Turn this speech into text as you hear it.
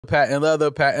patent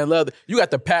leather. You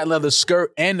got the patent leather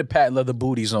skirt and the patent leather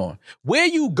booties on. Where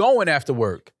you going after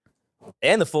work?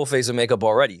 And the full face of makeup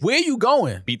already. Where you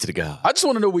going? Beat to the god. I just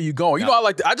want to know where you going. You know,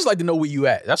 I just like to know where you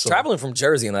at. That's traveling from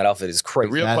Jersey in that outfit is crazy.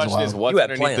 The real question is what's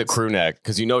underneath the crew neck,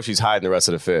 because you know she's hiding the rest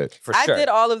of the fit. For sure. I did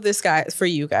all of this, guys, for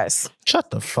you guys. Shut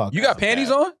the fuck. You got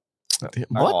panties on?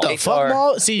 What the fuck,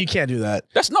 Mal? See, you can't do that.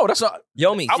 That's not.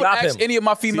 Yomi, I would ask any of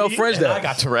my female friends that. I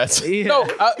got Tourette's. No,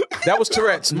 that was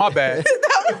Tourette's. My bad.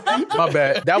 My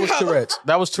bad. That was Tourette's.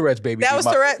 That was Tourette's, baby. That was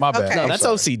Tourette's? My bad. Okay. No, that's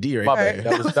OCD right My there.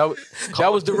 bad.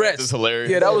 That was Tourette's. This is hilarious.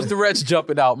 Yeah, that was Tourette's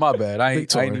jumping out. My bad. I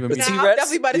ain't even mean Now, I'm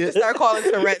definitely about to start calling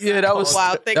Tourette's. Yeah, that was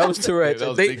Tourette's. Yeah,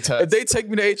 that was If they take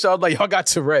me to HR, I'm like, y'all got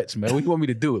Tourette's, man. What do you want me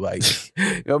to do? Like,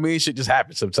 you know what I mean? Shit just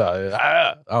happens sometimes.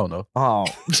 I don't know. Oh.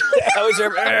 That was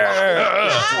your...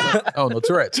 I don't know.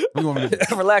 Tourette's. What do you want me to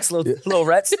do? Relax, little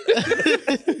rats.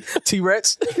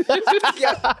 T-Rex?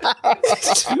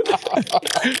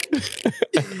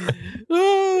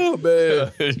 Oh,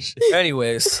 man.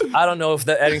 Anyways, I don't know if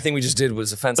anything we just did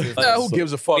was offensive. Nah, who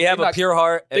gives a fuck? We have a pure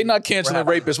heart. They not canceling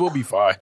rapists. We'll be fine.